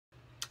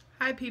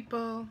Hi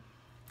people.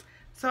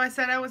 So I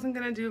said I wasn't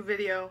going to do a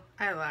video.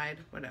 I lied,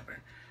 whatever.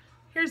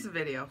 Here's the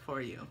video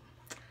for you.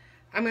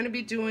 I'm going to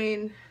be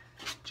doing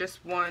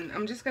just one.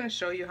 I'm just going to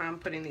show you how I'm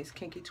putting these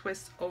kinky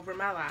twists over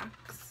my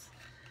locks.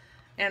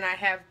 And I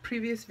have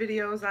previous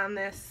videos on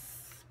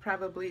this,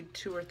 probably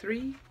 2 or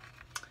 3.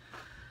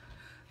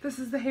 This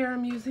is the hair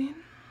I'm using.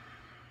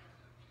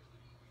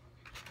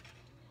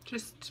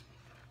 Just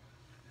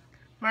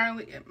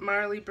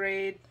Marley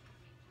braid,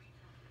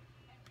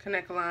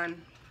 Kanekalon,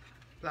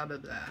 blah blah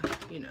blah,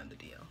 you know the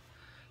deal.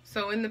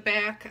 So in the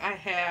back I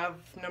have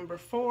number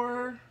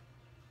 4,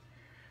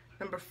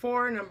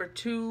 number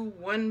 2,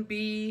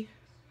 1B,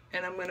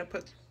 and I'm going to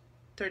put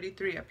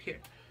 33 up here.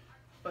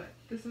 But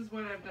this is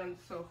what I've done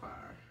so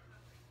far.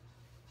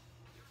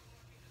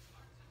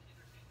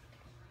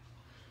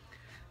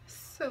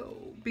 So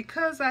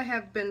because I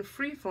have been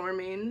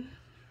freeforming,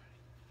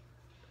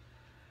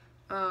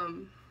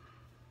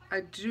 I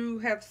do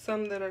have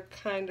some that are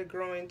kind of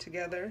growing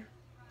together.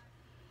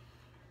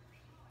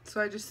 So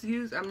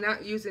I'm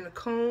not using a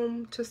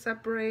comb to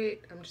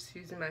separate, I'm just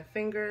using my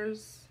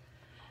fingers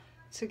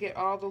to get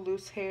all the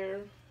loose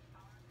hair.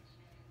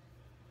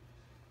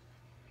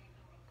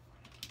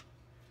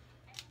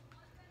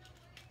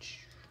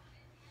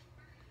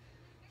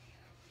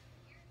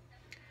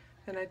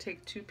 And I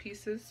take 2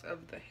 pieces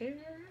of the hair.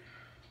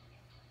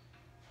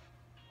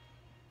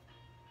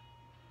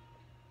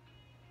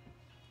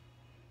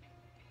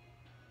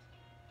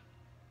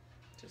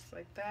 Just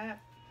like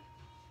that.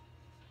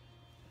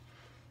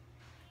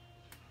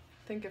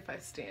 I think if I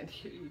stand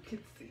here you can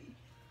see.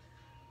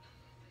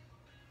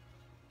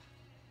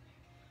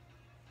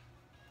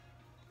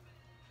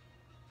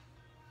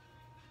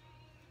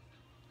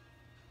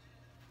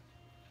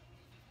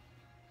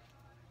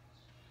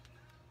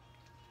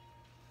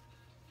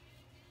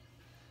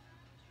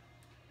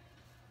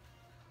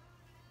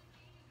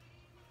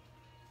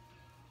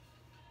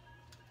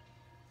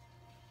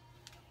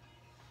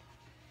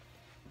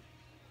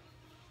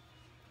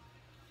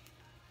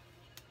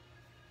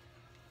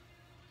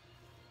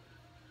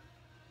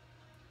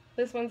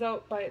 This one's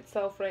out by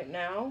itself right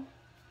now,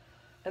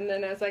 and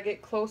then as I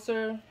get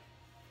closer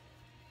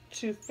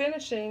to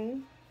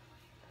finishing,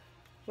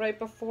 right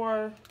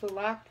before the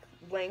lock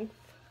length,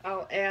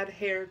 I'll add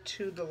hair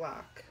to the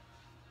lock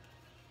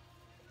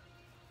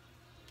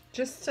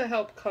just to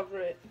help cover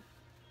it.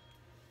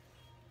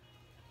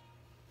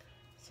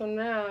 So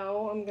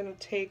now I'm going to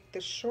take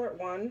the short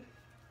one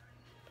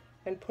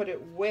and put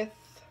it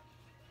with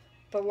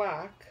the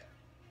lock.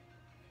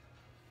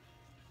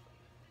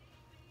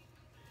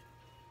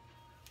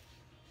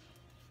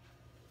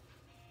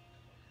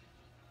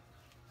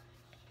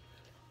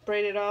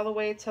 Braid it all the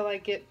way till I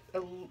get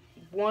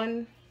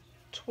one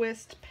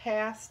twist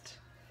past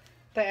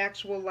the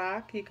actual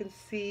lock. You can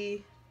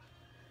see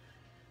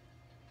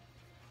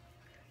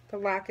the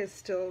lock is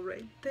still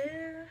right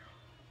there.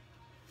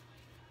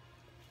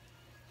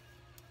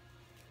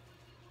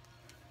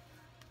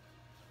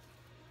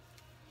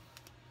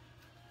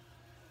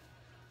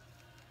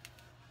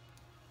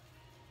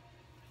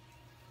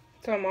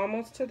 So I'm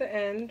almost to the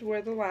end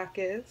where the lock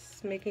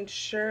is, making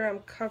sure I'm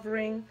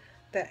covering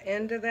the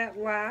end of that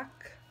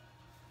lock.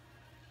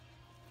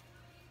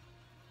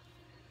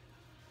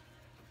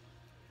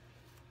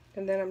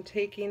 And then I'm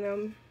taking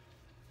them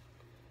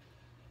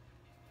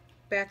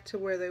back to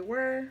where they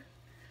were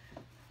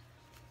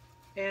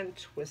and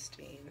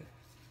twisting.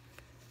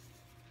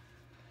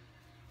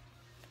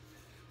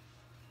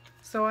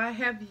 So I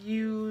have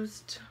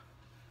used,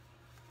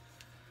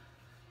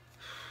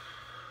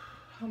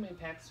 how many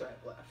packs do I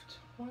have left?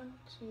 1,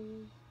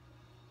 2,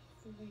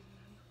 3.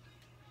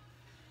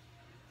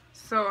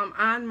 So I'm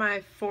on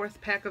my 4th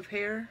pack of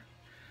hair.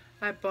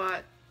 I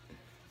bought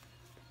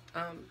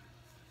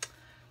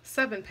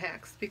 7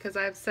 packs because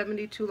I have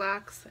 72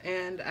 locks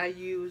and I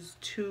use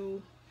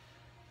 2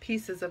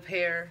 pieces of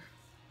hair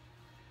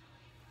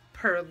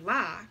per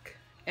lock,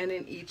 and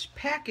in each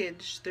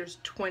package there's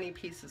 20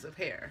 pieces of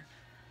hair.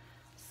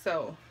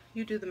 So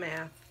you do the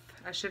math.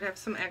 I should have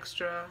some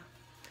extra.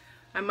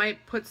 I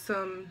might put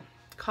some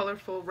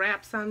colorful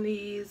wraps on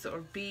these or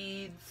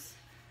beads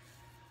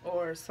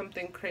or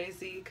something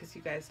crazy, because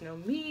you guys know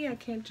me, I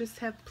can't just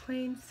have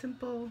plain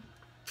simple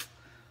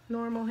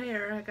normal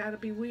hair. I gotta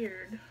be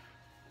weird.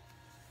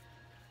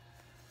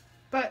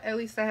 But at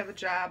least I have a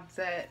job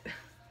that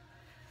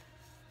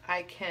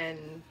I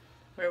can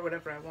wear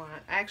whatever I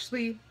want.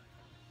 Actually,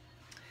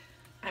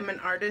 I'm an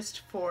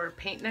artist for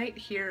paint night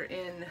here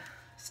in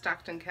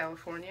Stockton,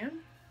 California.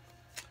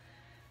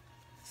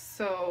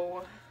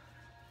 So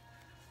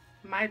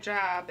my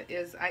job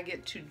is I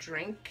get to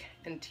drink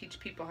and teach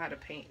people how to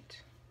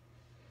paint.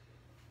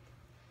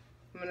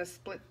 I'm going to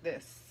split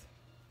this.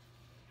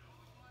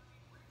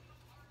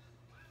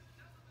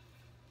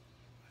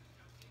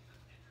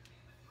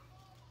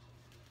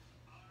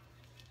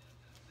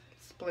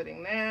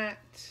 Splitting that,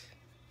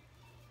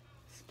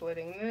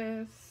 splitting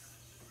this.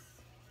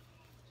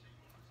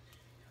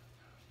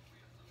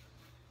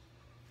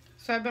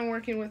 So I've been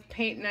working with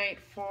paint night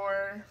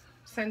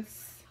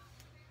since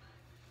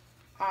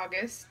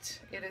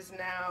August. It is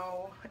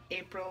now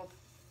April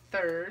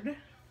 3rd.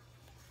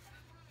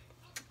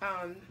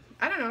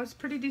 I don't know, it's a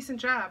pretty decent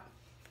job.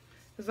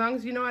 As long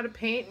as you know how to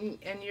paint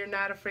and you're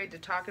not afraid to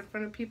talk in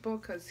front of people,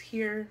 because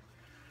here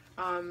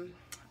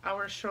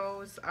our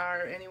shows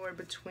are anywhere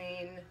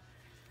between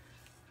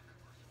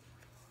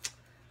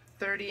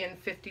 30 and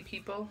 50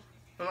 people.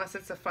 Unless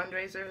it's a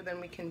fundraiser, then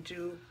we can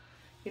do,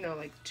 you know,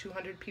 like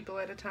 200 people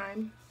at a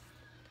time.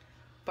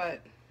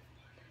 But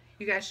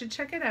you guys should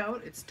check it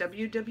out. It's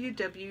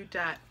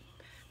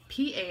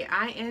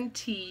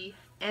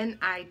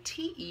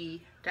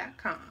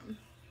www.paintnite.com.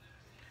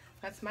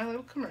 That's my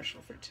little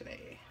commercial for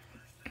today.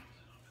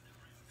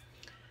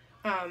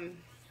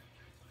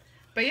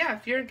 But yeah,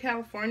 if you're in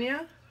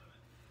California,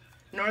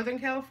 Northern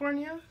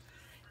California,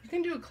 you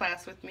can do a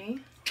class with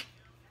me.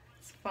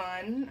 It's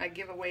fun. I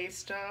give away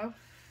stuff,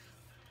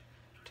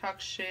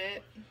 talk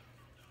shit,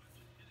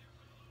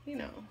 you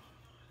know.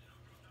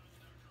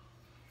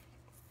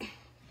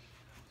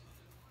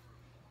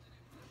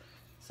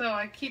 So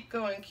I keep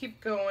going,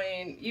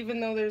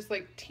 even though there's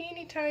like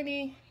teeny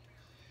tiny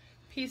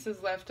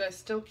pieces left, I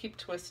still keep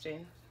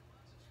twisting.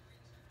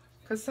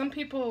 Because some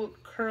people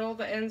curl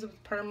the ends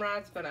with perm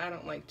rods, but I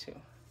don't like to.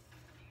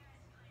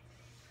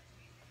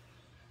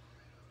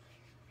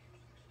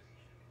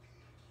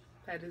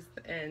 That is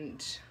the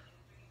end.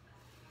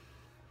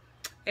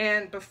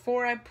 And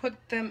before I put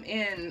them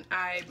in,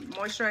 I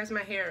moisturize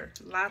my hair.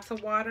 Lots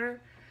of water.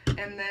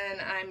 And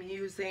then I'm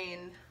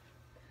using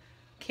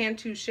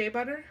Cantu Shea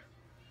Butter.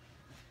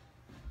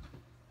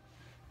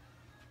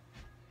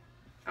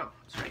 Oh,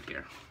 it's right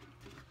here.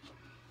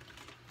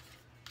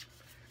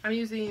 I'm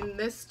using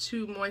this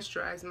to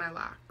moisturize my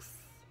locks.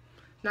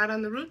 Not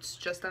on the roots,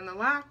 just on the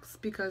locks,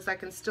 because I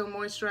can still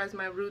moisturize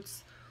my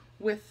roots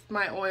with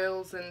my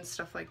oils and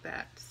stuff like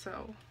that.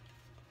 So,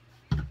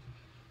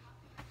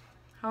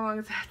 how long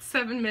is that?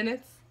 7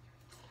 minutes?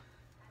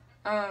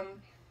 But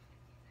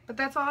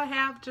that's all I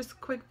have, just a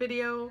quick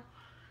video.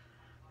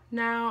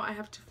 Now I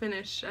have to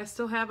finish. I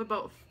still have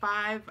about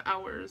 5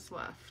 hours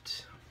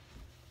left.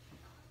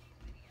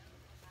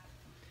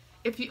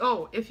 If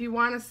you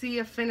want to see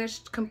a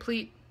finished,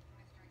 complete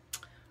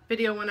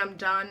video when I'm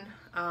done,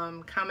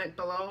 comment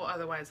below.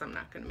 Otherwise, I'm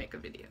not going to make a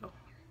video.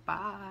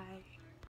 Bye.